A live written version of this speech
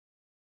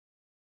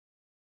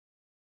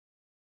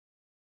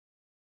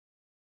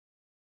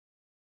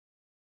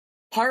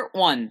Part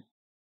 1.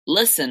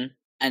 Listen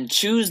and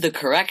choose the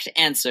correct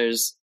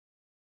answers.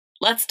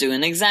 Let's do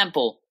an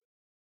example.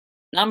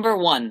 Number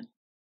 1.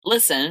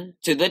 Listen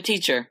to the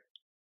teacher.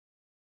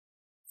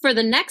 For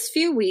the next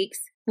few weeks,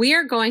 we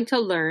are going to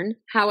learn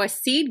how a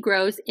seed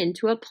grows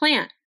into a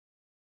plant.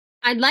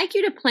 I'd like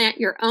you to plant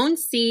your own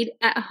seed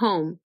at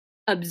home,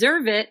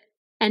 observe it,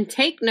 and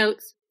take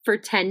notes for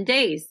 10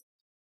 days.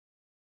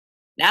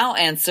 Now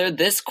answer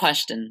this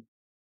question.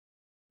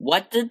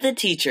 What did the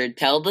teacher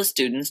tell the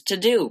students to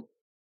do?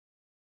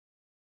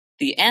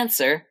 The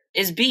answer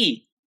is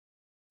B.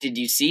 Did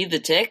you see the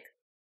tick?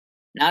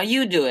 Now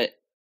you do it.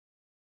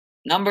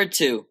 Number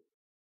 2.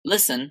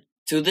 Listen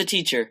to the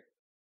teacher.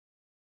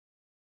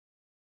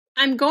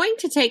 I'm going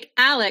to take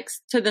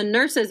Alex to the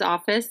nurse's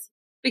office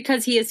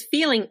because he is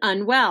feeling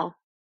unwell.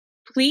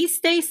 Please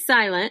stay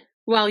silent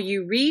while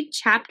you read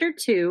Chapter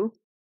 2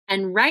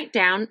 and write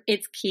down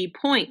its key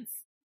points.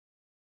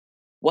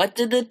 What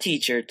did the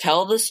teacher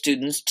tell the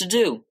students to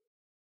do?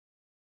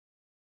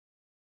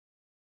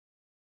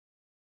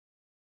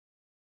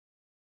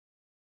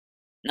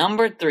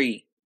 Number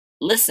 3.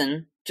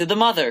 Listen to the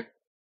mother.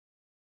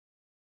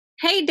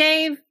 Hey,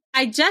 Dave,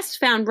 I just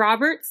found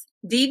Robert's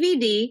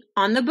DVD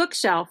on the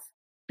bookshelf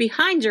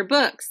behind your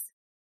books.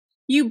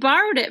 You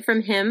borrowed it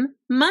from him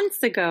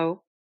months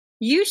ago.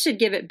 You should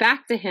give it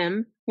back to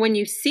him when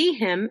you see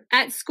him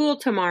at school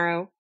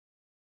tomorrow.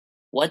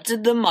 What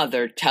did the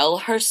mother tell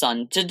her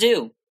son to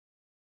do?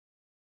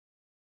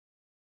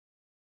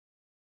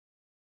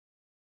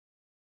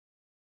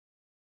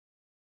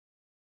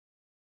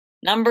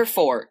 Number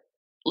 4.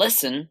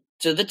 Listen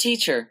to the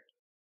teacher.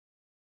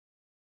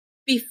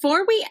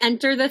 Before we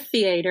enter the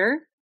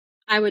theater,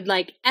 I would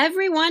like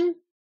everyone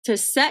to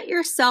set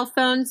your cell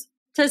phones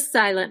to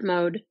silent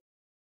mode.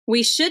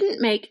 We shouldn't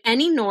make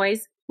any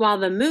noise while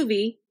the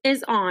movie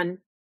is on.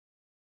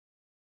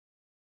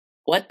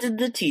 What did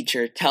the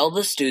teacher tell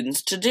the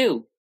students to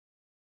do?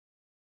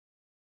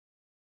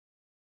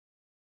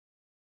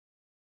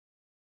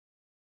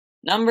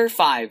 Number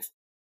 5.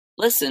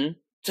 Listen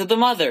to the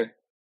mother.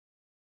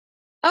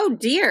 Oh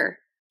dear,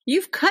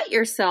 you've cut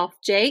yourself,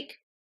 Jake.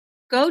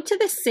 Go to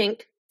the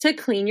sink to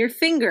clean your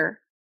finger.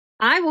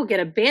 I will get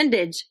a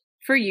bandage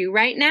for you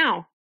right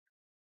now.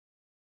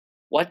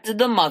 What did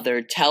the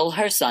mother tell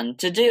her son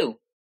to do?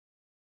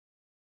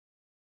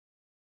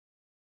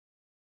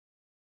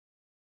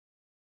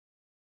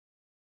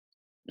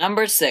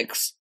 Number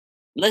 6.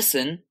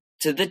 Listen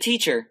to the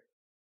teacher.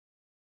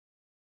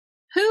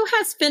 Who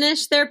has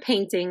finished their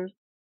painting?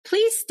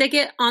 Please stick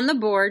it on the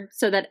board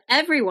so that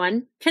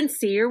everyone can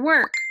see your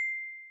work.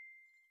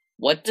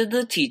 What did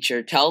the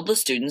teacher tell the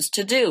students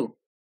to do?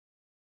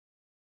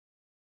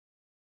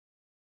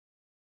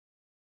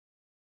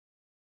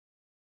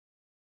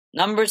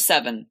 Number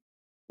 7.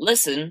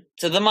 Listen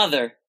to the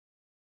mother.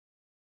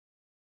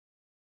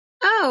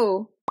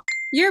 Oh,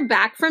 you're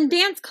back from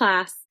dance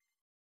class.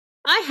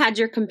 I had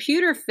your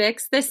computer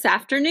fixed this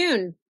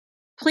afternoon.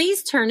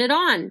 Please turn it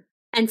on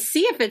and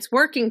see if it's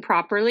working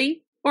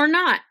properly or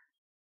not.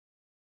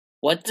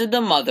 What did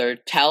the mother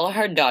tell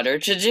her daughter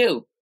to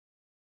do?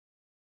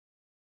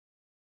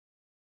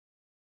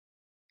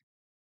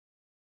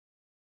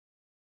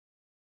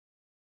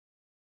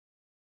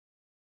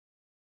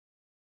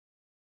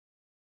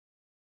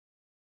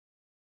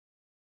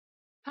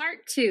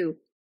 Part 2.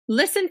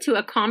 Listen to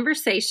a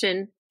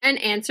conversation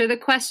and answer the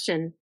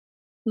question.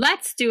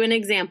 Let's do an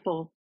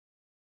example.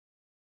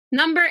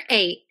 Number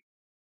 8.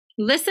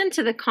 Listen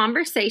to the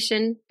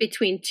conversation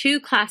between two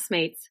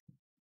classmates.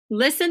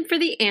 Listen for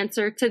the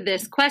answer to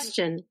this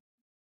question.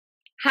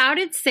 How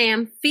did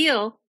Sam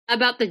feel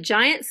about the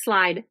giant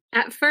slide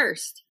at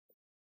first?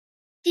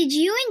 Did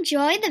you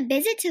enjoy the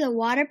visit to the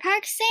water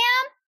park, Sam?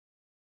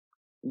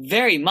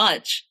 Very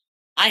much.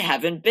 I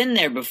haven't been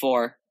there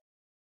before.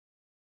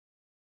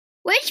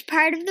 Which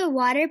part of the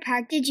water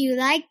park did you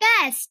like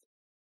best?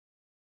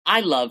 I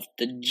loved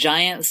the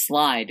giant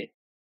slide.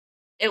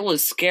 It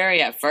was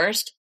scary at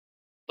first,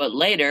 but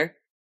later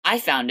I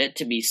found it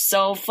to be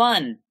so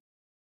fun.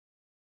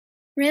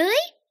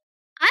 Really?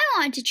 I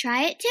want to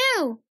try it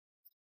too.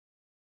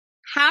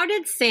 How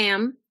did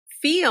Sam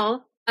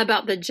feel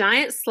about the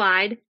giant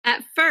slide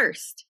at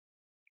first?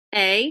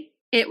 A.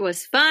 It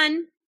was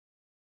fun.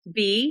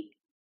 B.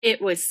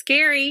 It was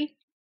scary.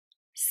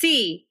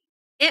 C.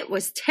 It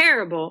was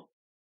terrible.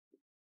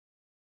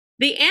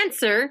 The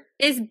answer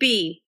is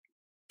B.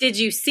 Did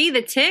you see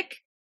the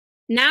tick?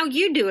 Now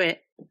you do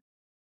it.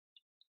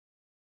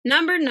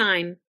 Number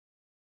 9.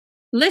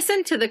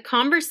 Listen to the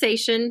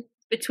conversation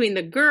between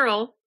the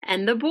girl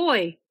and the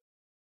boy.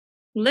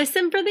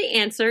 Listen for the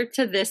answer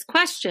to this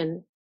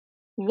question.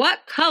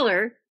 What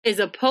color is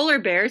a polar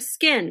bear's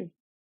skin?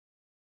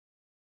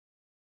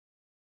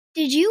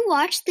 Did you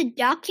watch the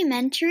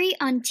documentary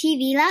on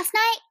TV last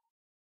night?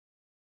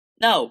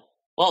 No,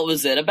 what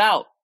was it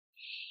about?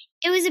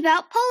 It was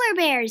about polar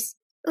bears.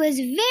 It was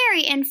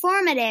very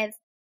informative.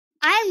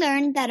 I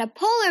learned that a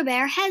polar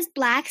bear has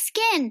black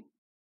skin.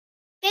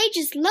 They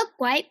just look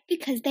white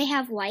because they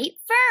have white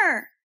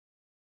fur.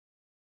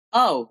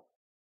 Oh,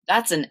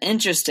 That's an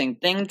interesting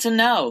thing to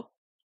know.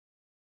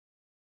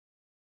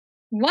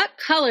 What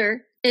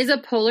color is a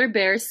polar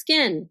bear's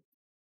skin?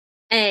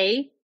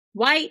 A.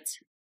 White.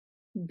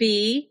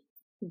 B.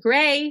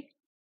 Gray.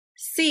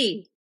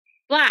 C.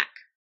 Black.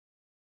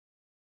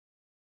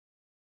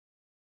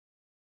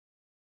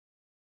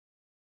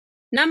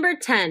 Number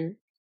 10.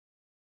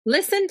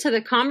 Listen to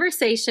the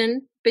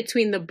conversation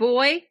between the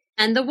boy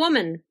and the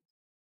woman.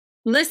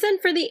 Listen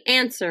for the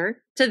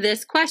answer to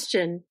this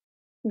question.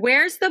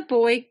 Where's the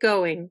boy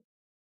going?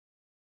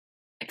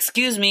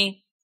 Excuse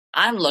me,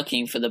 I'm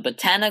looking for the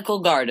botanical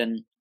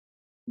garden.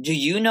 Do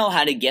you know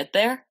how to get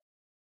there?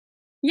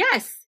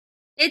 Yes,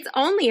 it's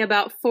only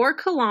about 4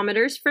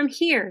 kilometers from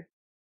here.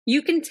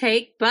 You can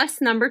take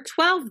bus number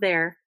 12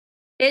 there.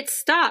 It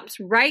stops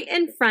right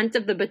in front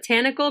of the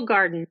botanical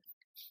garden.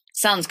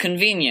 Sounds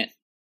convenient.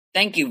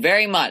 Thank you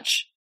very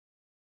much.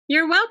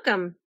 You're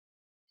welcome.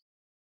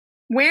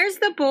 Where's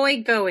the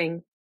boy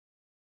going?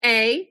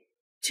 A.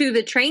 To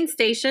the train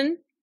station.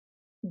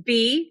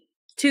 B.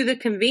 To the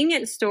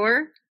convenience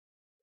store.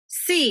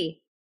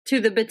 C.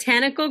 To the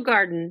botanical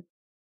garden.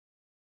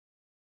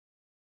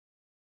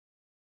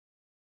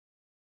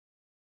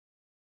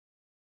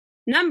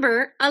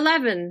 Number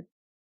 11.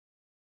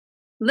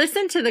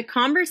 Listen to the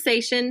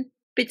conversation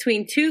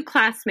between 2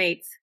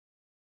 classmates.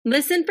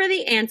 Listen for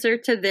the answer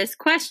to this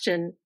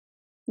question.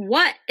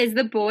 What is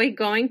the boy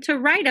going to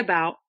write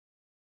about?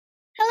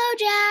 Hello,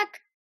 Jack.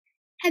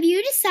 Have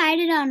you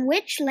decided on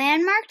which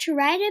landmark to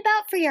write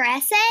about for your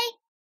essay?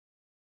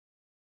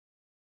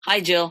 Hi,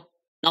 Jill.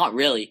 Not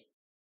really.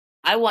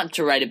 I want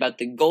to write about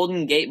the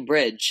Golden Gate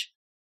Bridge,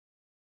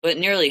 but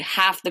nearly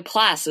half the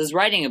class is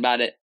writing about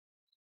it.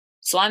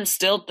 So I'm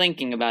still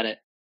thinking about it.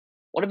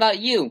 What about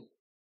you?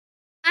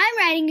 I'm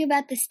writing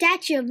about the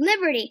Statue of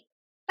Liberty.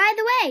 By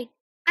the way,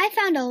 I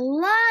found a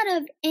lot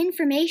of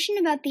information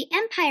about the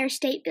Empire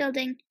State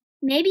Building.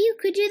 Maybe you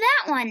could do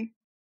that one.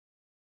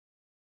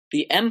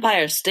 The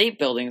Empire State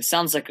Building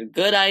sounds like a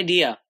good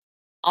idea.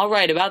 I'll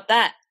write about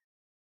that.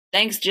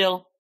 Thanks,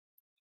 Jill.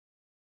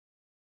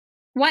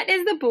 What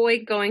is the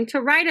boy going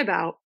to write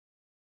about?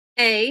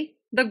 A.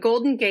 The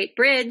Golden Gate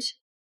Bridge.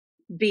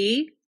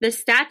 B. The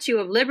Statue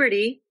of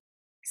Liberty.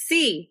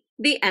 C.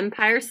 The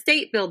Empire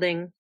State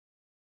Building.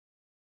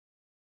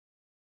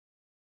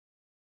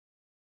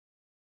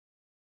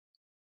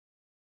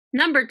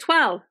 Number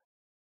 12.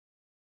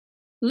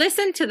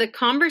 Listen to the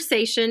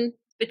conversation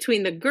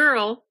between the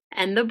girl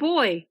and the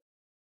boy.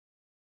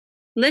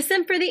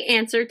 Listen for the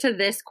answer to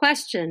this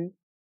question.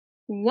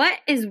 What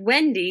is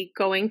Wendy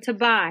going to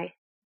buy?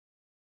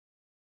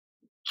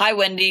 Hi,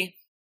 Wendy.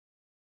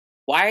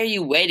 Why are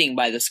you waiting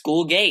by the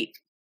school gate?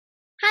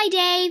 Hi,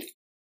 Dave.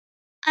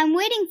 I'm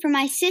waiting for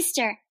my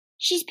sister.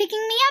 She's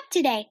picking me up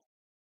today.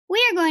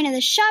 We are going to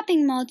the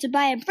shopping mall to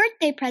buy a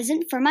birthday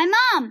present for my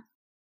mom.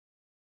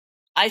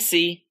 I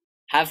see.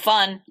 Have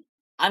fun.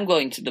 I'm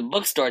going to the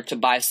bookstore to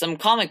buy some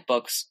comic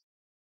books.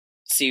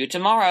 See you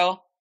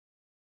tomorrow.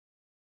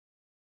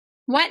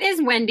 What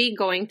is Wendy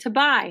going to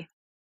buy?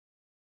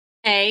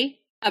 A.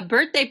 A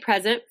birthday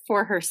present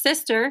for her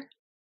sister.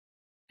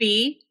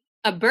 B.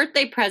 A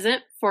birthday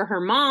present for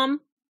her mom.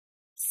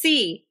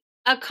 C.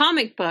 A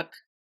comic book.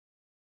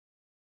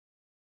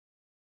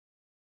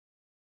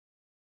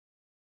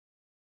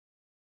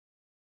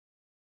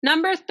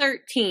 Number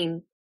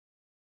 13.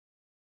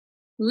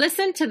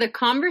 Listen to the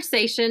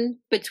conversation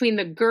between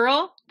the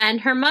girl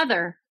and her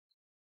mother.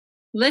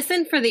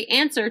 Listen for the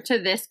answer to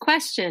this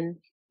question.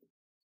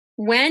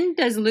 When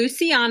does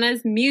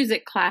Luciana's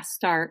music class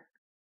start?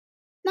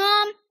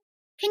 Mom,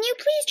 can you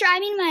please drive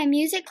me to my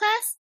music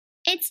class?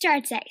 It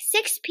starts at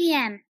 6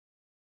 p.m.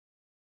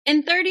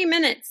 In 30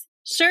 minutes.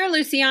 Sure,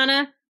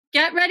 Luciana.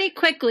 Get ready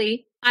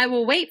quickly. I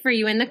will wait for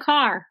you in the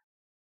car.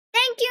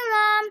 Thank you,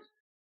 Mom.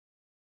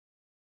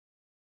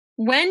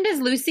 When does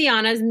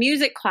Luciana's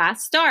music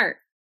class start?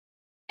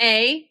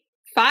 A.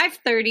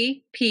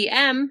 5:30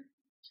 p.m.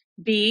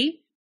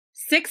 B.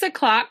 6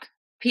 o'clock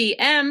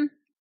p.m.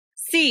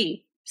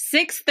 C.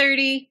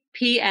 6:30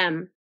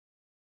 p.m.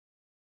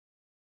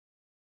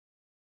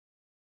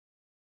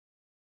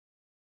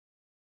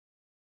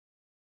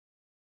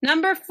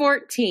 Number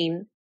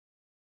 14.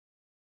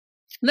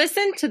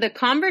 Listen to the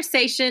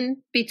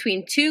conversation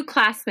between 2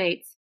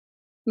 classmates.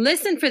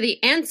 Listen for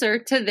the answer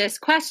to this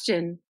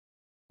question.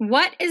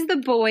 What is the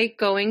boy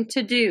going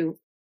to do?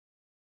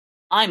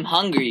 I'm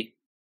hungry.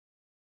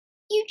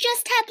 You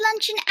just had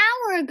lunch an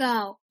hour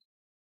ago.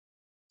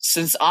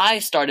 Since I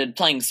started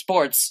playing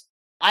sports,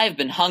 I've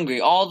been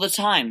hungry all the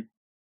time.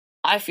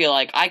 I feel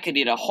like I could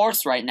eat a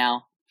horse right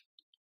now.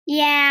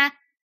 Yeah,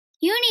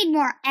 you need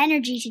more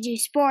energy to do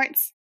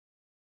sports.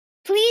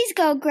 Please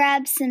go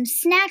grab some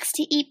snacks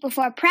to eat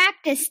before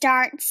practice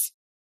starts.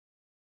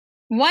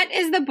 What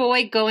is the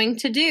boy going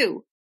to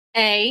do?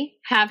 A.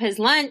 Have his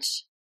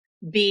lunch.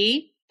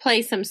 B.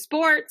 Play some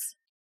sports.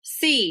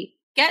 C.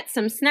 Get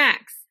some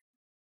snacks.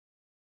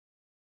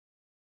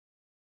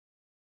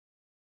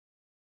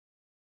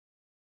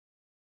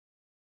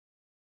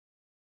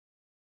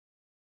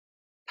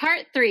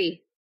 Part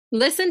 3.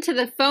 listen to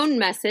the phone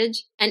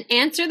message and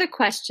answer the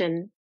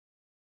question.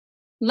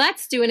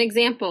 Let's do an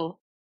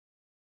example.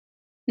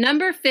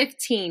 Number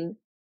 15.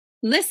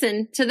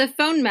 Listen to the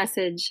phone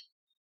message.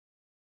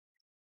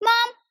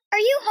 Mom, are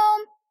you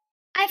home?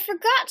 I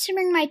forgot to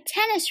bring my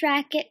tennis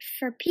racket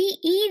for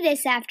PE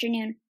this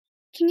afternoon.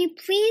 Can you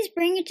please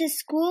bring it to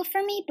school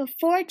for me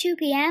before 2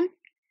 p.m.?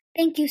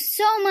 Thank you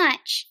so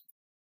much.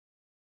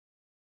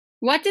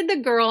 What did the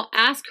girl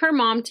ask her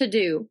mom to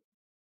do?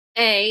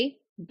 A.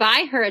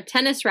 Buy her a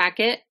tennis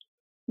racket.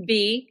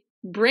 B.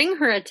 Bring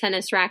her a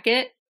tennis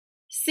racket.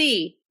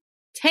 C.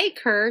 Take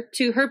her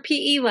to her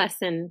PE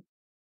lesson.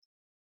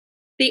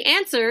 The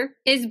answer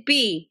is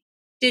B.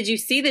 Did you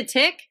see the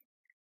tick?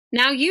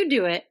 Now you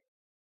do it.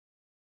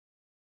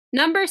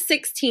 Number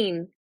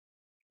 16.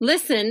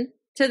 Listen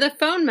to the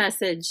phone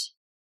message.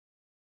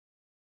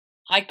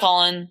 Hi,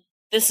 Colin.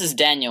 This is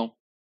Daniel.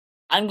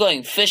 I'm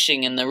going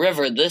fishing in the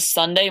river this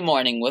Sunday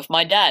morning with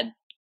my dad.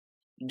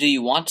 Do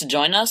you want to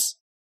join us?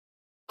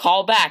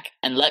 Call back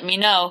and let me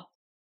know.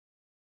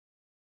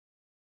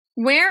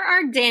 Where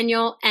are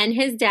Daniel and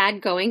his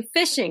dad going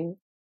fishing?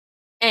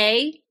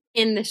 A.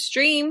 In the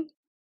stream.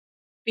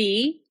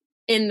 B.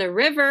 In the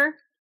river.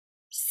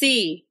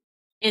 C.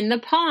 In the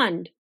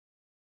pond.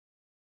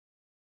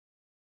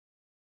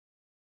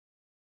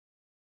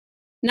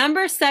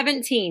 Number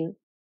 17.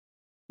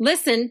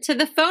 Listen to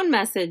the phone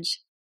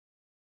message.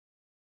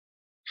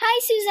 Hi,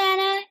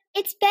 Susanna.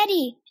 It's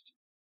Betty.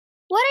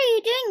 What are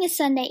you doing this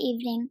Sunday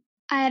evening?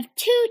 I have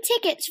 2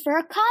 tickets for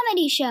a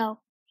comedy show.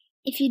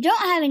 If you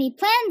don't have any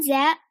plans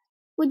yet,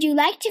 would you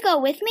like to go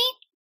with me?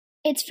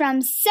 It's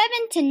from 7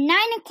 to 9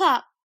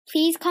 o'clock.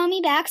 Please call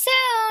me back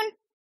soon.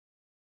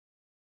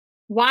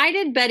 Why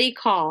did Betty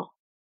call?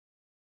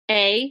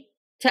 A.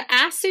 To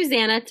ask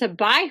Susanna to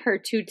buy her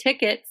 2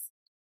 tickets.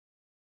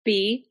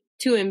 B.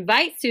 To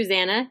invite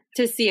Susanna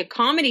to see a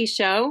comedy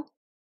show.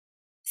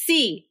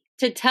 C.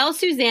 To tell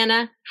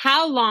Susanna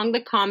how long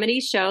the comedy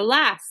show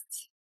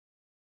lasts.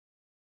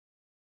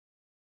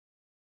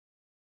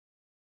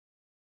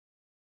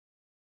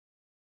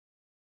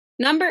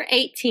 Number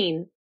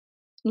 18.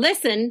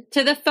 Listen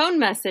to the phone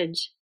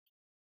message.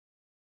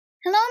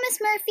 Hello,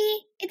 Miss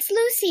Murphy. It's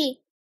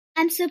Lucy.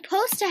 I'm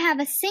supposed to have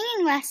a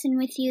singing lesson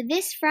with you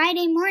this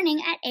Friday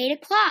morning at 8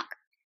 o'clock.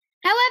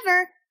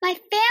 However, my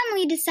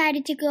family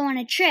decided to go on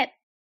a trip.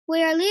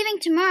 We are leaving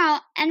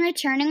tomorrow and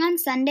returning on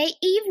Sunday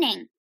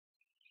evening.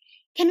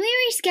 Can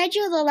we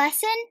reschedule the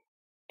lesson?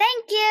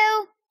 Thank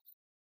you.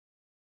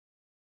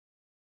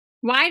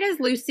 Why does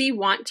Lucy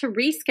want to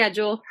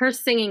reschedule her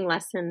singing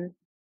lesson?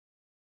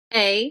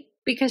 A.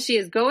 Because she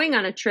is going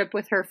on a trip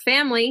with her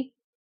family.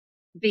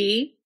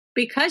 B.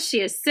 Because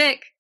she is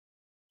sick.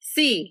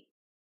 C.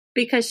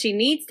 Because she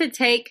needs to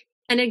take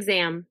an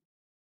exam.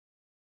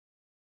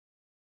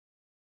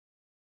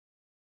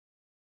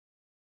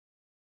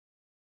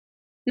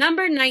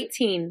 Number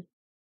 19.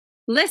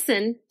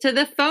 Listen to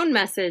the phone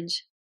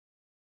message.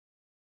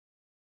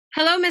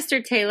 Hello,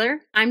 Mr.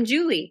 Taylor. I'm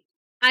Julie.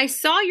 I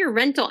saw your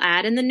rental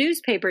ad in the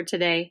newspaper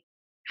today.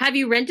 Have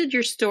you rented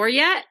your store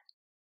yet?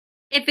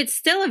 If it's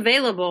still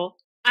available,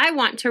 I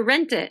want to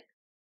rent it.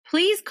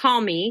 Please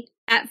call me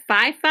at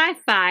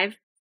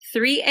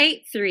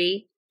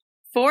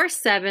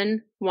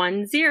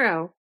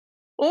 555-383-4710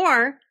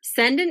 or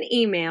send an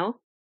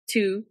email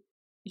to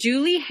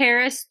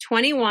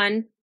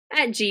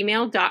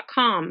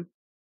julieharris21@gmail.com.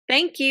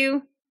 Thank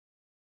you.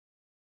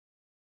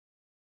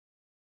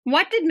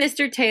 What did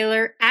Mr.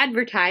 Taylor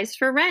advertise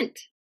for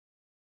rent?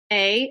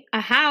 A.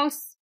 A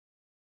house.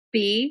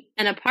 B.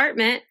 An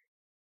apartment.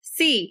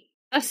 C.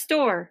 A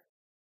store.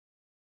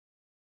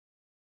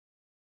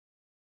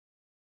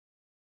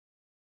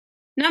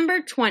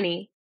 Number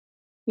 20.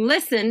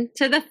 Listen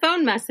to the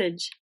phone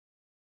message.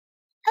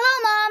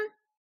 Hello, Mom.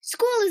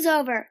 School is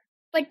over,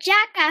 but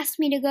Jack asked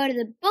me to go to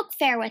the book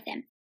fair with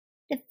him.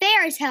 The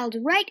fair is held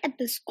right at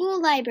the school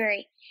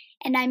library,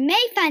 and I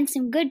may find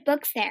some good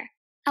books there.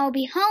 I will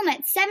be home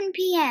at 7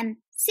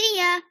 p.m. See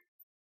ya!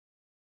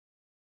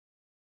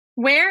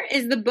 Where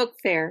is the book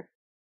fair?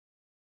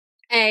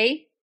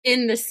 A.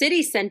 In the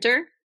city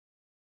center.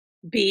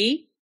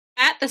 B.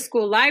 At the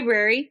school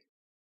library.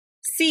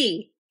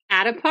 C.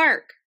 At a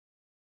park.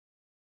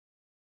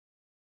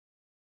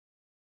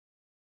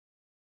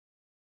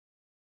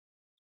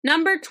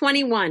 Number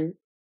 21.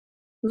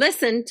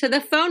 Listen to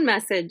the phone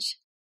message.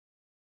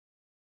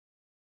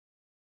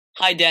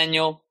 Hi,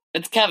 Daniel.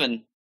 It's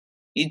Kevin.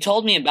 You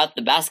told me about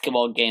the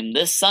basketball game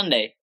this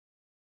Sunday.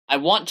 I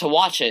want to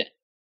watch it,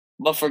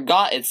 but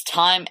forgot its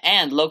time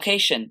and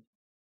location.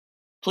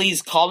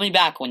 Please call me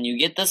back when you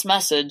get this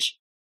message.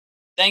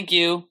 Thank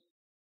you.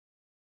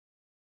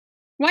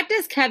 What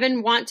does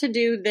Kevin want to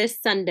do this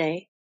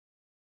Sunday?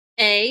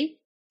 A.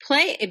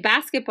 Play a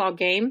basketball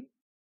game.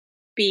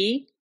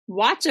 B.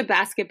 Watch a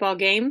basketball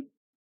game.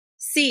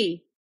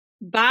 C.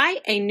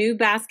 Buy a new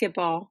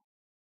basketball.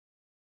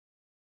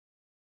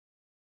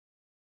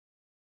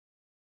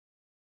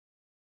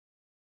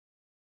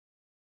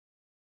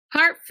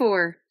 Part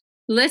 4.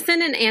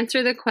 Listen and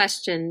answer the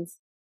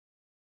questions.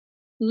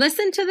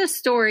 Listen to the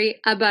story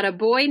about a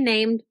boy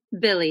named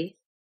Billy.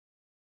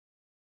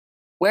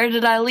 Where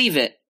did I leave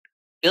it?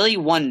 Billy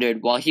wondered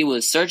while he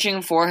was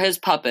searching for his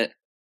puppet.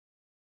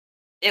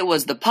 It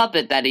was the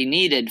puppet that he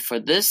needed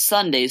for this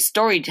Sunday's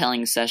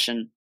storytelling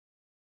session.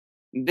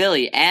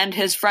 Billy and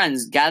his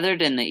friends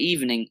gathered in the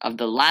evening of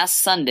the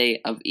last Sunday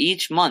of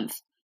each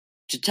month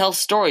to tell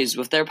stories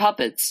with their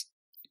puppets.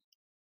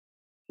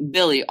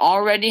 Billy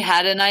already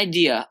had an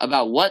idea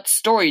about what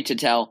story to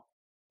tell,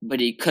 but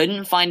he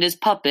couldn't find his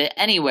puppet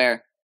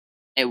anywhere.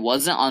 It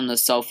wasn't on the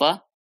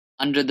sofa,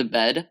 under the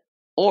bed,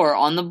 or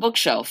on the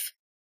bookshelf.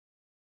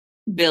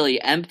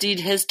 Billy emptied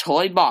his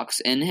toy box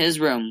in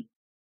his room.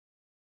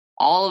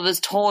 All of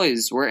his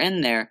toys were in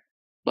there,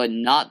 but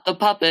not the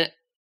puppet.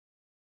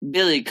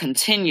 Billy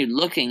continued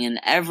looking in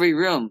every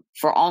room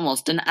for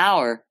almost an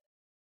hour,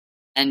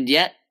 and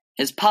yet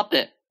his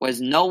puppet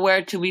was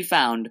nowhere to be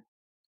found.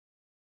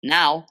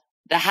 Now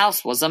the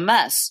house was a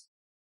mess,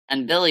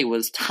 and Billy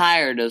was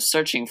tired of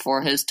searching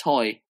for his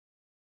toy.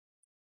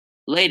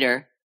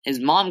 Later, his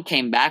mom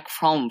came back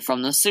home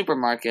from the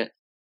supermarket.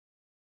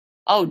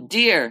 "Oh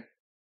dear,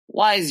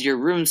 why is your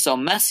room so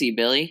messy,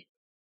 Billy?"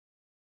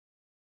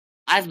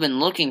 "I've been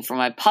looking for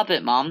my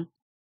puppet, Mom.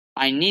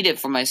 I need it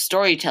for my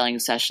storytelling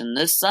session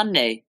this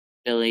Sunday,"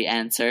 Billy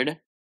answered.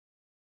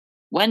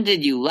 "When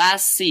did you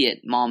last see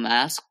it?" Mom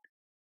asked.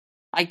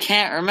 "I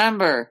can't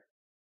remember,"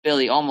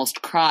 Billy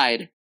almost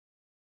cried.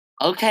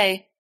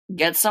 "Okay,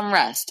 get some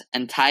rest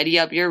and tidy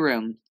up your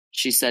room,"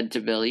 she said to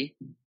Billy.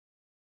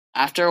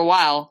 After a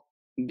while,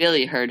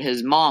 Billy heard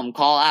his mom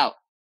call out,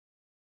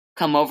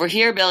 "Come over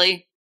here,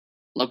 Billy.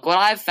 Look what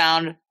I've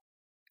found."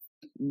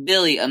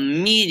 Billy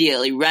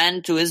immediately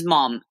ran to his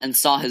mom and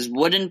saw his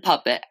wooden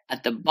puppet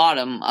at the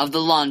bottom of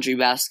the laundry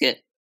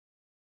basket.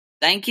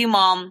 "Thank you,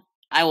 Mom.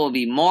 I will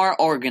be more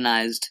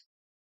organized.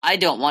 I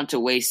don't want to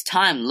waste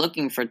time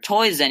looking for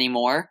toys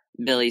anymore,"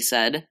 Billy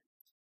said.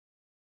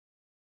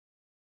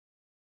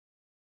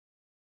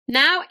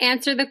 Now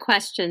answer the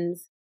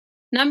questions.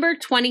 Number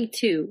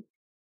 22.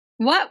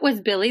 What was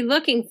Billy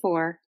looking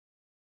for?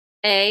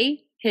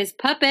 A. His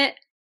puppet.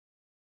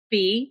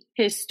 B.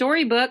 His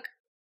storybook.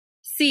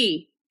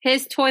 C.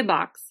 His toy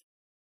box.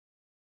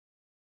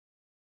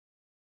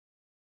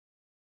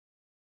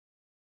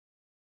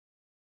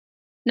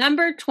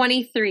 Number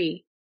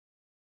 23.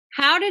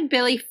 How did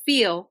Billy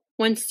feel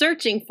when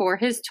searching for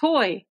his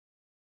toy?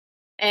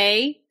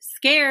 A.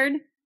 Scared.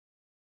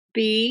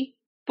 B.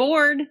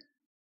 Bored.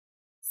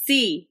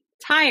 C.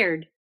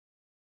 Tired.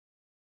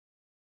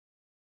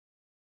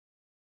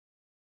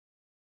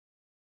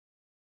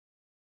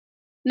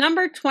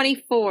 Number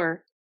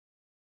 24.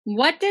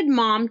 What did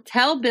Mom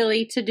tell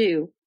Billy to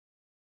do?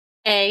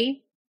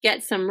 A.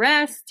 Get some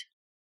rest.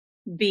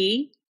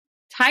 B.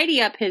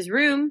 Tidy up his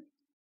room.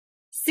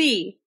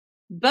 C.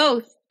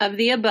 Both of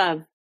the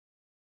above.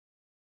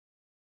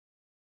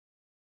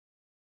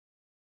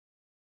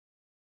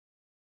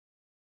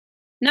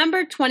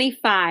 Number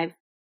 25.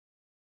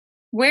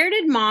 Where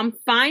did Mom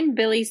find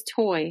Billy's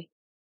toy?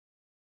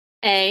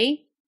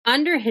 A.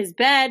 Under his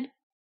bed.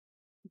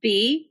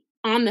 B.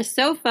 On the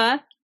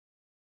sofa.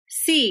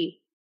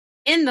 C.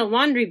 In the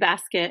laundry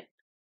basket.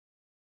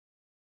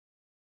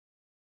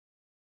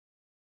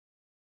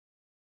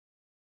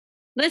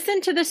 Listen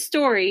to the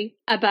story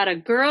about a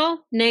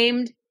girl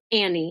named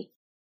Annie.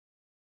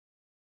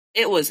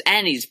 It was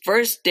Annie's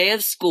first day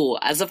of school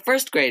as a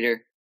first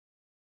grader.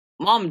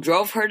 Mom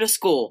drove her to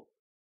school.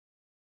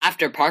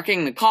 After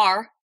parking the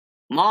car,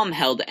 Mom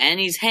held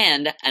Annie's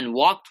hand and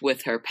walked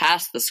with her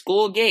past the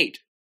school gate.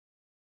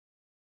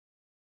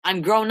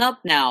 "I'm grown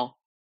up now.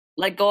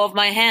 Let go of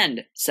my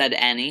hand," said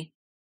Annie,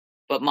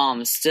 but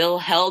Mom still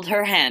held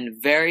her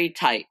hand very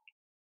tight.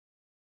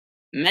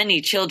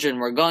 Many children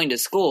were going to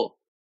school.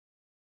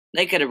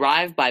 They could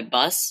arrive by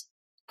bus,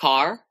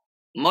 car,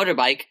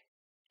 motorbike,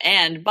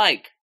 and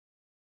bike.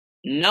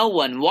 No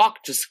one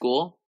walked to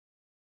school.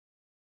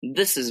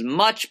 "This is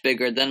much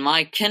bigger than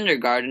my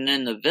kindergarten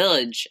in the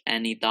village,"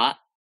 Annie thought.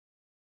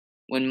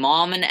 When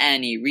Mom and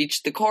Annie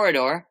reached the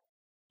corridor,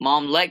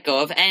 Mom let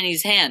go of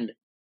Annie's hand.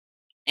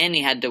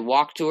 Annie had to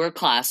walk to her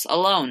class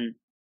alone.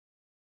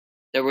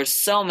 There were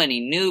so many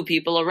new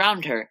people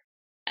around her,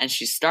 and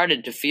she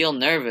started to feel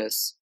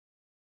nervous.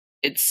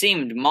 It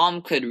seemed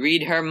Mom could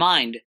read her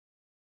mind.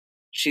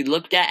 She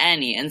looked at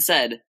Annie and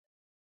said,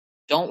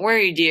 "Don't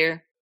worry,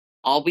 dear.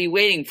 I'll be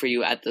waiting for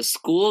you at the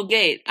school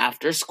gate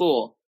after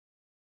school."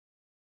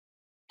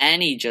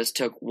 Annie just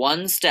took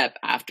one step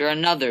after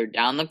another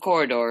down the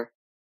corridor.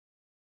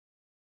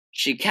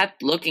 She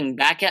kept looking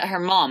back at her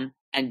mom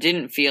and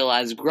didn't feel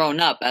as grown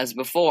up as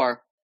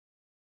before.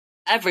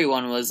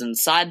 Everyone was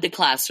inside the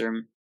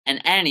classroom,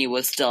 and Annie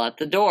was still at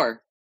the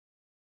door.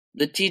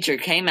 The teacher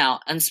came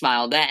out and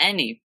smiled at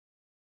Annie.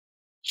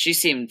 She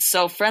seemed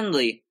so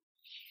friendly,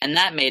 and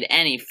that made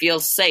Annie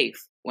feel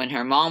safe when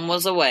her mom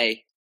was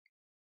away.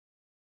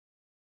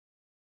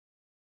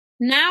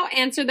 Now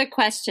answer the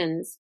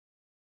questions.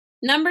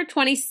 Number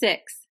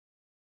 26.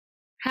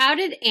 How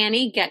did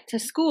Annie get to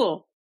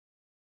school?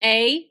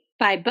 A.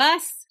 By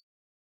bus.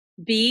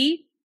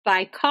 B.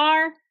 By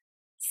car.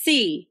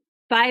 C.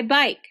 By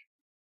bike.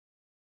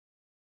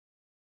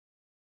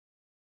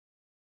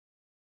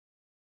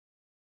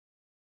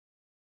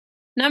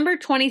 Number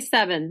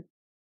 27.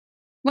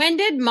 When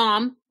did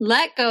Mom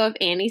let go of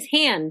Annie's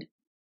hand?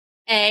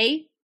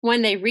 A.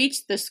 When they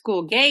reached the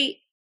school gate.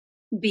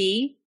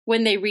 B.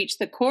 When they reached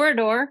the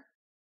corridor.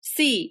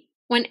 C.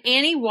 When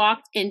Annie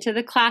walked into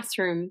the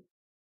classroom.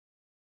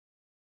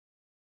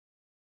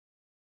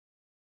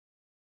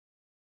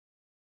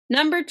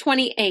 Number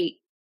 28.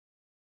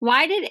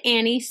 Why did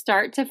Annie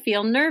start to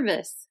feel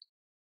nervous?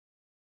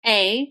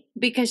 A.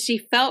 Because she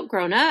felt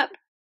grown up.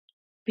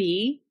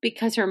 B.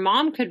 Because her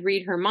mom could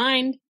read her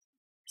mind.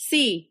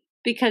 C.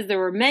 Because there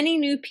were many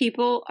new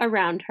people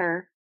around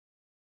her.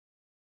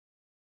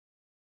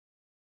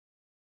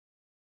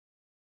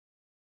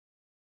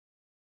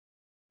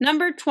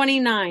 Number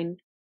 29.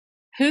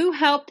 Who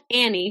helped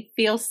Annie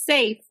feel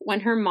safe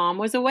when her mom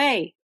was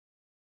away?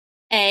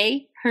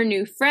 A. Her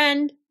new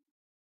friend.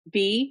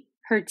 B.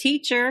 Her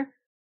teacher.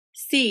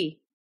 C.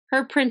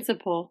 Her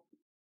principal.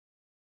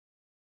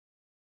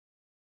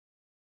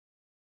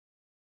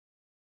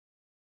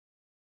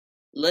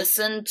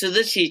 Listen to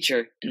the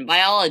teacher in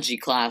biology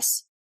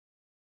class.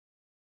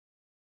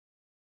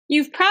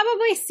 You've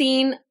probably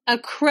seen a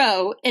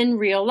crow in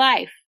real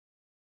life.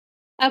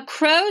 A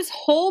crow's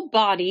whole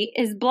body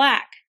is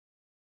black.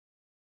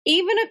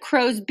 Even a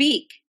crow's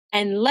beak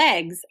and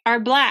legs are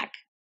black.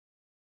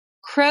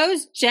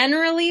 Crows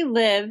generally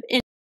live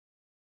in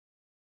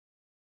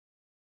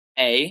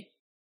A.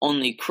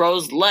 Only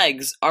crows'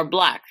 legs are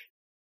black.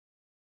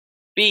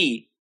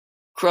 B.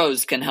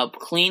 Crows can help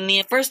clean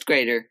the first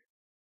grader.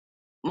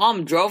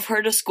 Mom drove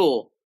her to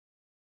school.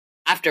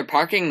 After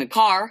parking the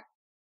car,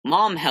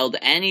 Mom held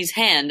Annie's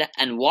hand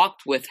and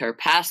walked with her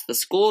past the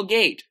school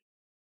gate.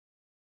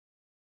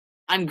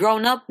 I'm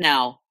grown up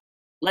now.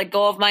 Let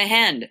go of my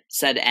hand,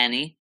 said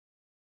Annie,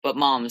 but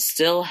Mom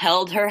still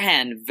held her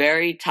hand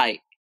very tight.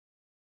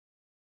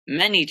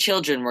 Many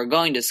children were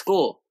going to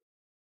school.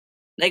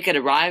 They could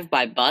arrive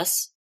by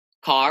bus,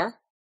 car,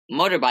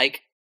 motorbike,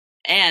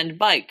 and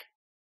bike.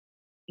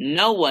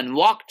 No one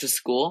walked to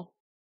school.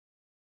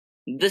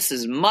 This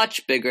is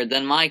much bigger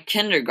than my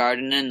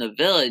kindergarten in the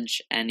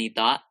village, Annie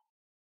thought.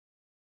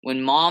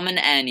 When Mom and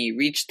Annie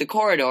reached the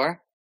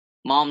corridor,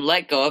 Mom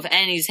let go of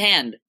Annie's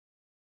hand.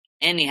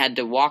 Annie had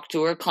to walk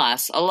to her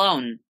class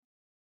alone.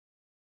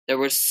 There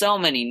were so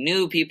many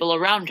new people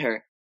around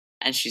her,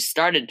 and she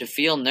started to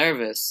feel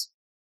nervous.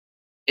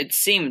 It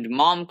seemed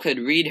Mom could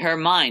read her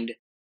mind.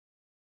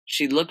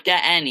 She looked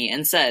at Annie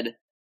and said,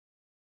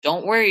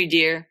 "Don't worry,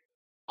 dear.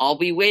 I'll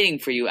be waiting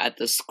for you at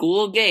the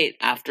school gate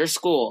after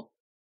school."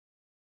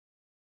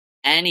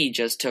 Annie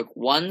just took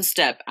one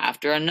step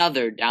after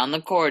another down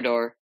the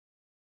corridor.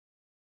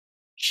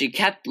 She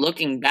kept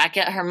looking back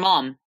at her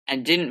mom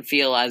and didn't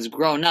feel as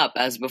grown up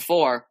as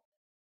before.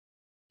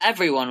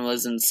 Everyone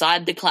was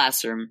inside the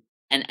classroom,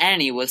 and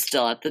Annie was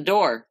still at the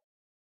door.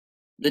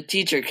 The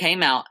teacher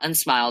came out and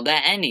smiled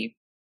at Annie.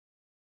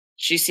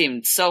 She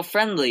seemed so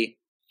friendly,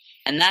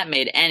 and that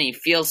made Annie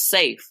feel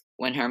safe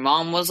when her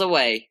mom was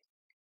away.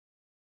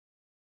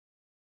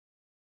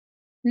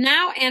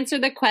 Now answer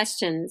the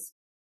questions.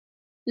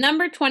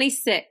 Number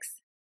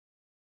 26.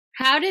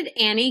 How did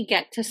Annie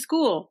get to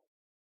school?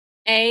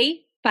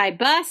 A. By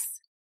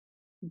bus.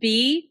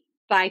 B.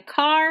 By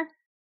car.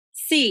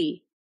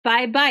 C.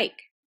 By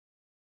bike.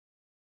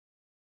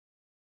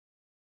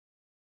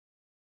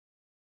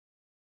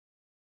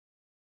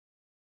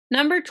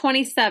 Number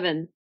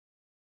 27.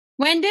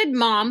 When did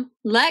Mom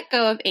let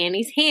go of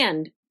Annie's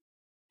hand?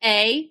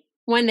 A.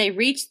 When they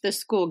reached the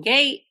school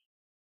gate.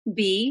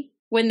 B.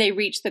 When they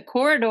reached the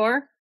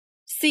corridor.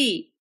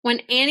 C.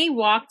 When Annie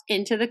walked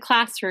into the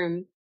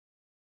classroom.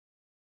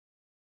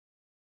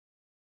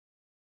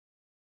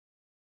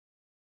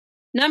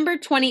 Number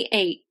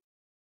 28.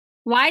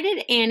 Why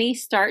did Annie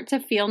start to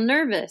feel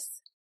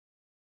nervous?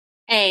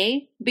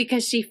 A.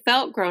 Because she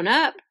felt grown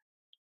up.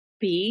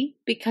 B.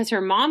 Because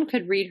her mom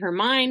could read her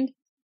mind.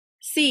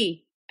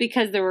 C.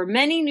 Because there were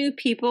many new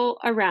people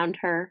around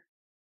her.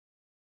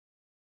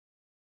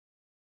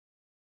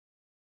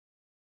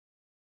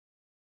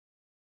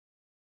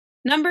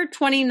 Number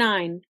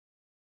 29.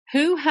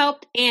 Who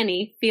helped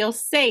Annie feel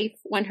safe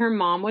when her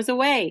mom was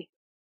away?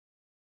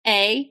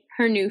 A.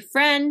 Her new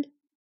friend.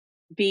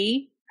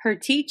 B. Her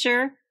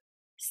teacher.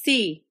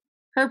 C.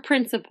 Her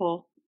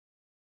principal.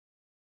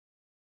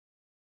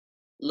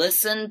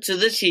 Listen to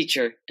the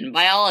teacher in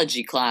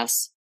biology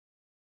class.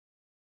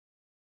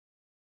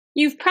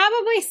 You've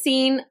probably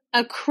seen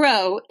a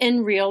crow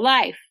in real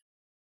life.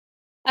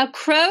 A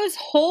crow's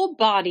whole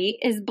body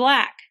is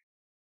black.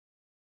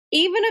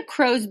 Even a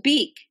crow's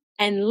beak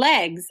and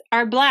legs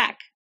are black.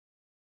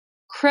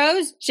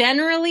 Crows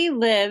generally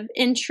live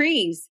in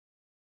trees.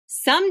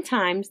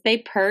 Sometimes they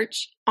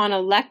perch on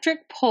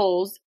electric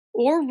poles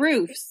or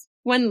roofs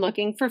when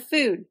looking for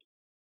food.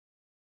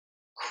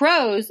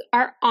 Crows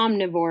are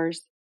omnivores.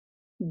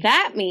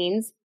 That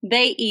means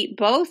they eat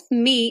both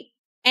meat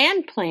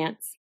and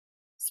plants.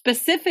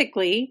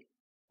 Specifically,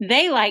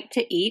 they like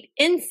to eat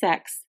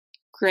insects,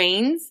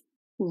 grains,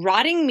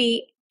 rotting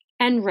meat,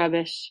 and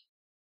rubbish.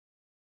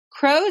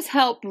 Crows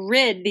help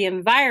rid the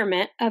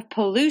environment of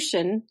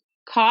pollution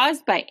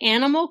caused by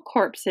animal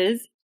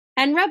corpses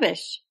and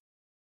rubbish.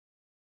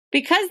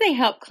 Because they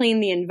help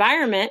clean the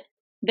environment,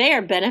 they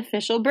are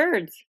beneficial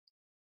birds.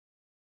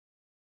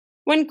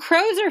 When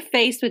crows are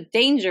faced with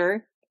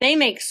danger, they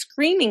make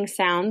screaming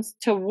sounds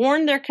to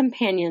warn their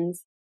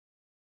companions.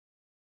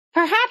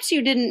 Perhaps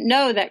you didn't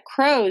know that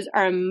crows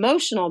are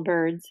emotional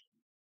birds.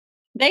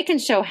 They can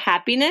show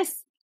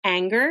happiness,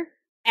 anger,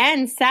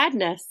 and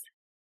sadness.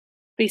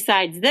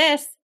 Besides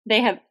this,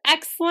 they have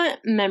excellent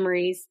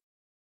memories.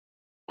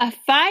 A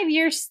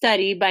 5-year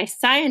study by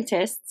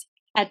scientists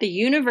at the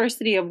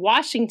University of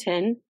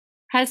Washington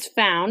has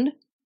found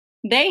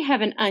they have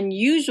an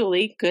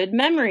unusually good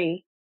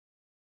memory.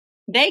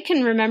 They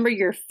can remember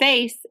your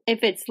face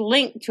if it's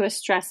linked to a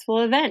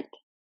stressful event.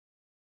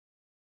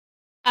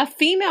 A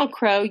female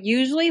crow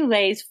usually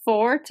lays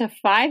 4 to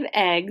 5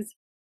 eggs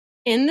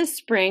in the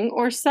spring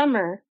or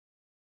summer.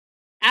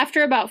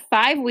 After about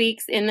 5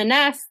 weeks in the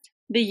nest,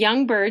 the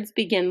young birds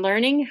begin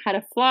learning how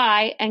to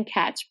fly and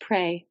catch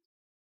prey.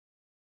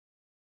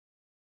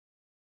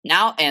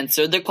 Now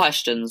answer the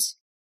questions.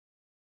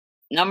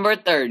 Number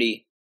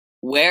 30.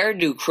 Where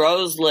do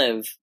crows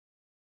live?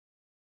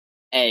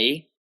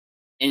 A.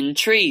 In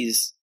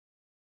trees.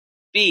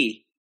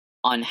 B.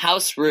 On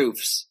house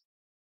roofs.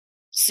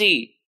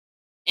 C.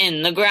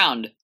 In the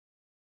ground.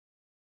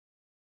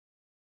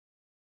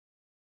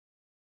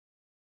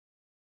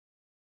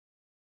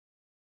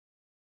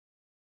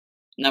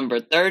 Number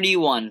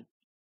 31.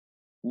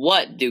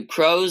 What do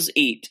crows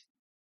eat?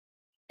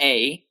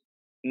 A.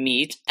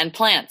 Meat and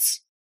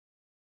plants.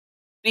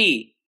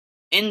 B.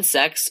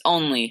 Insects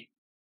only.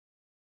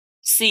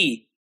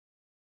 C.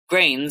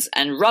 Grains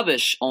and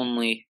rubbish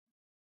only.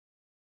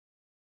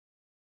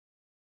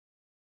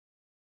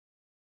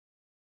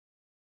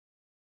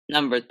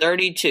 Number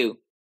 32.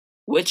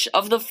 Which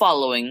of the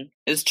following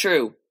is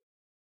true?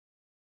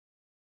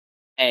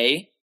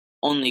 A.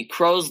 Only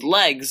crows'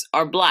 legs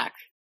are black.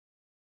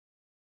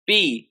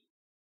 B.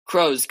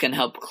 Crows can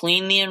help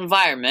clean the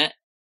environment.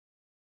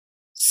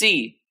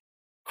 C.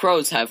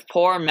 Crows have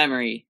poor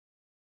memory.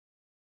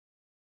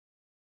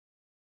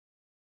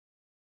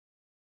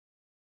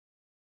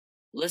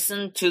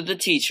 Listen to the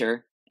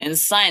teacher in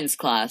science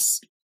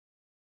class.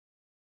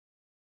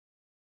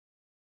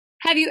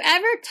 Have you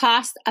ever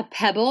tossed a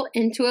pebble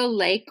into a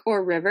lake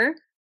or river?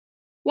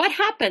 What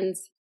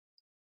happens?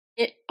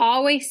 It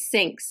always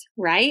sinks,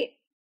 right?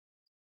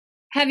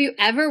 Have you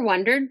ever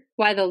wondered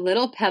why the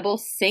little pebble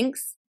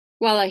sinks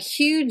while a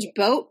huge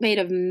boat made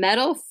of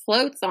metal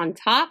floats on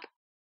top?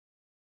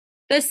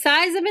 The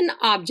size of an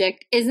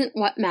object isn't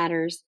what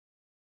matters.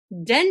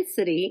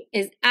 Density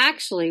is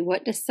actually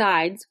what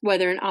decides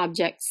whether an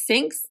object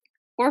sinks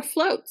or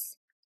floats.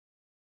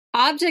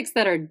 Objects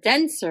that are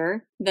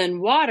denser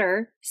than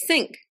water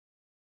sink,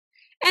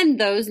 and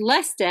those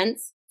less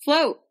dense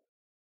float.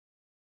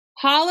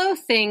 Hollow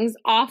things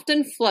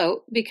often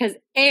float because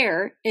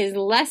air is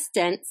less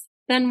dense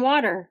than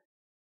water.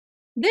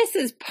 This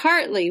is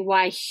partly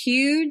why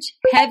huge,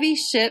 heavy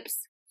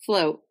ships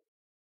float.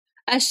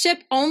 A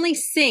ship only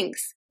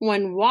sinks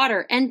when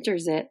water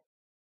enters it.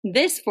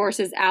 This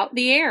forces out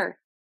the air,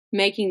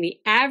 making the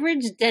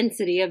average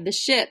density of the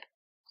ship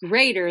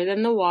greater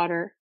than the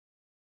water.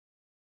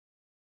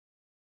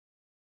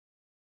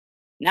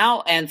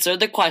 Now answer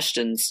the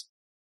questions.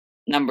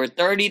 Number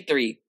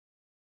 33.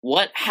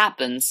 What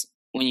happens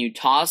when you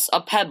toss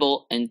a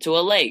pebble into a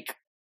lake?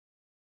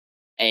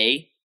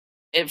 A.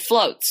 It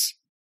floats.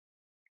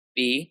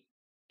 B.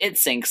 It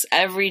sinks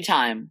every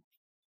time.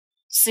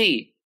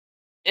 C.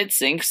 It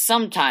sinks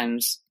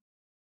sometimes.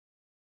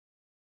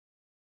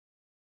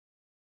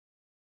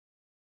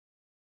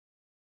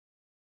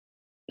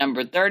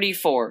 Number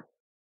 34.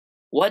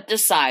 What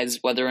decides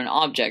whether an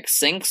object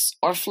sinks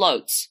or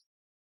floats?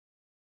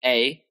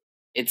 A.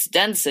 Its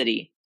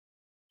density.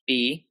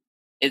 B.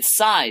 Its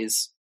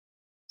size.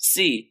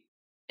 C.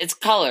 Its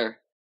color.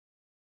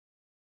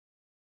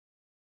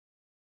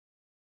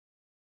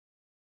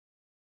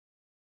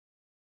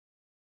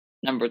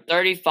 Number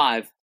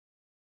 35.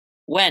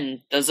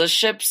 When does a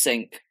ship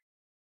sink?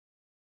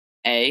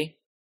 A.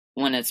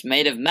 When it's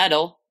made of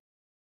metal.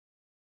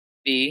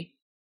 B.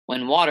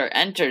 When water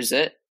enters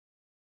it.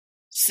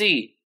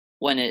 C.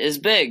 When it is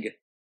big.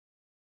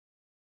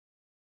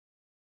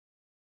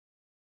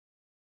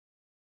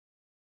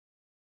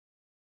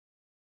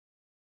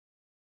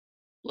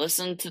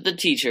 Listen to the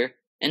teacher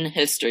in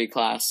history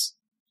class.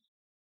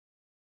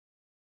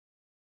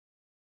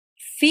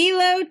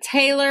 Philo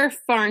Taylor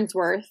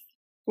Farnsworth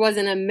was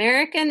an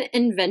American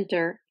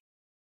inventor.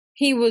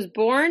 He was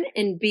born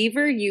in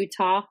Beaver,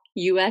 Utah,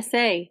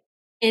 USA,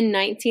 in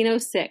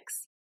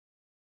 1906.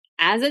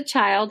 As a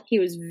child, he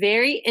was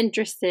very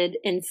interested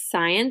in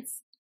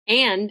science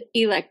and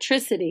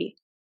electricity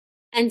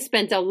and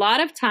spent a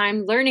lot of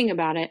time learning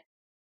about it.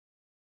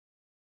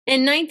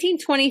 In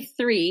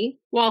 1923,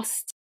 while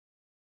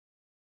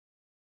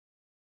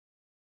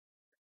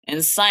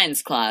In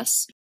science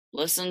class,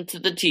 listen to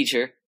the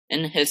teacher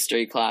in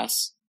history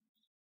class.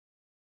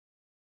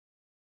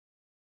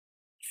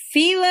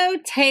 Philo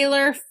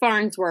Taylor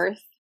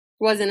Farnsworth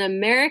was an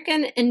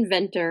American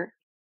inventor.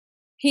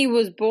 He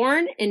was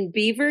born in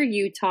Beaver,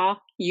 Utah,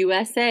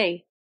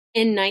 USA,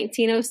 in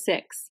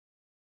 1906.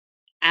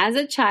 As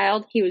a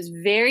child, he was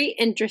very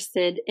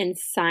interested in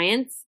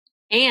science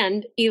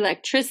and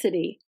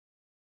electricity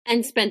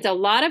and spent a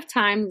lot of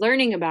time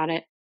learning about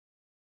it.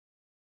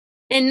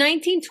 In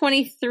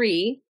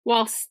 1923,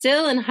 while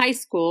still in high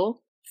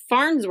school,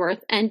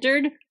 Farnsworth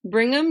entered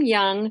Brigham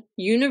Young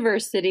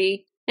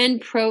University in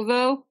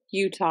Provo,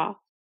 Utah.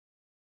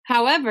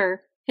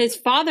 However, his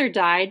father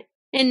died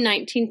in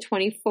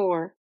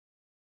 1924.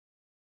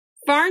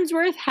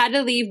 Farnsworth had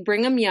to leave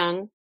Brigham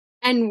Young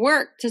and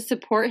work to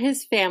support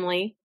his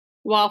family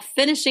while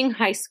finishing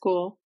high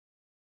school.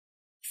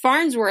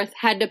 Farnsworth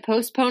had to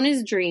postpone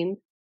his dream,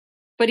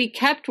 but he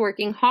kept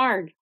working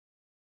hard.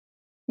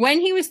 When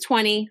he was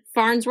 20,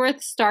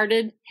 Farnsworth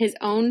started his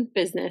own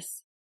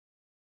business.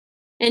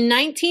 In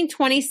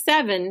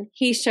 1927,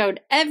 he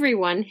showed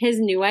everyone his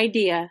new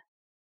idea,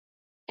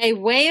 a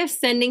way of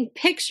sending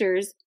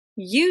pictures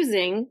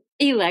using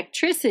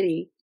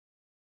electricity.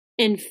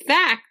 In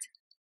fact,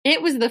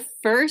 it was the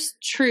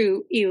first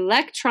true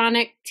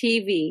electronic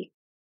TV.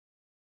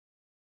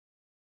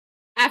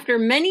 After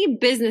many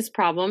business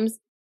problems,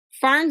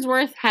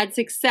 Farnsworth had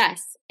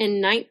success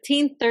in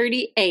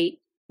 1938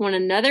 when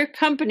another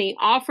company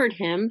offered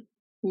him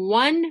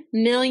 $1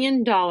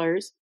 million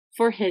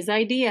for his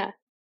idea.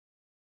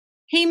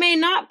 He may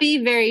not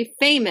be very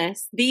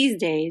famous these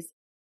days,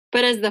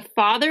 but as the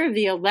father of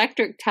the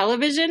electric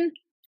television,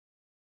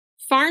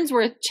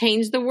 Farnsworth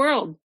changed the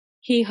world.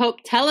 He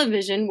hoped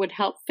television would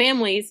help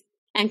families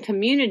and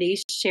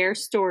communities share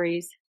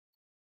stories.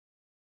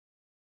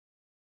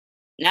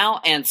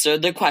 Now answer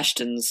the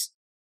questions.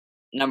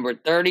 Number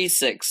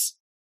 36.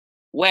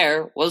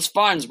 Where was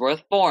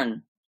Farnsworth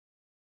born?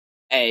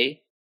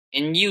 A.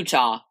 In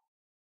Utah.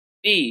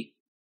 B.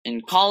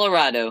 In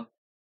Colorado.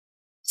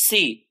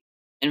 C.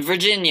 In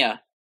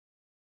Virginia.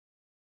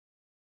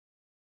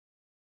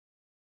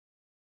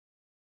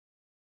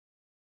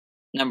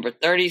 Number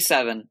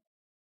 37.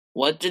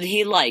 What did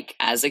he like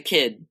as a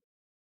kid?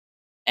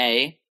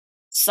 A.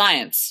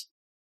 Science.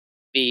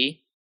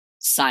 B.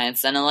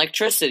 Science and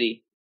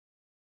electricity.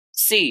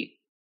 C.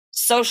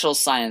 Social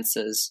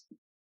sciences.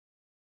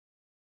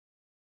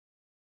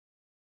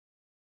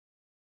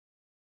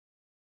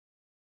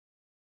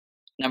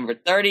 Number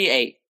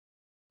 38.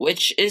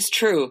 Which is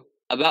true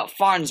about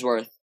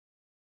Farnsworth?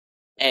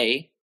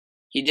 A.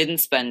 He didn't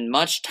spend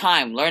much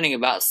time learning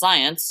about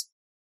science.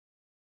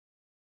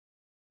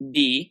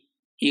 B.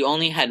 He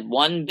only had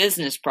one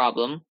business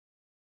problem.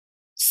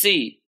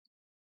 C.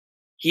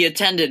 He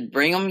attended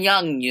Brigham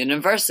Young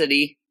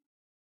University.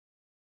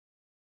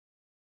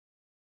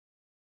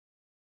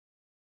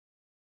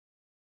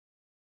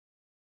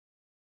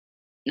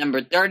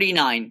 Number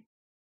 39.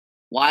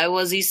 Why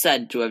was he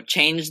said to have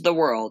changed the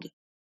world?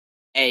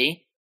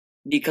 A.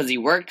 Because he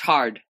worked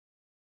hard.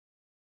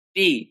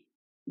 B.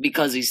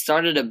 Because he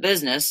started a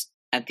business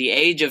at the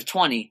age of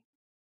 20.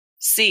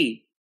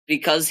 C.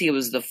 Because he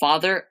was the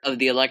father of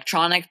the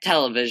electronic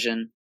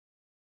television.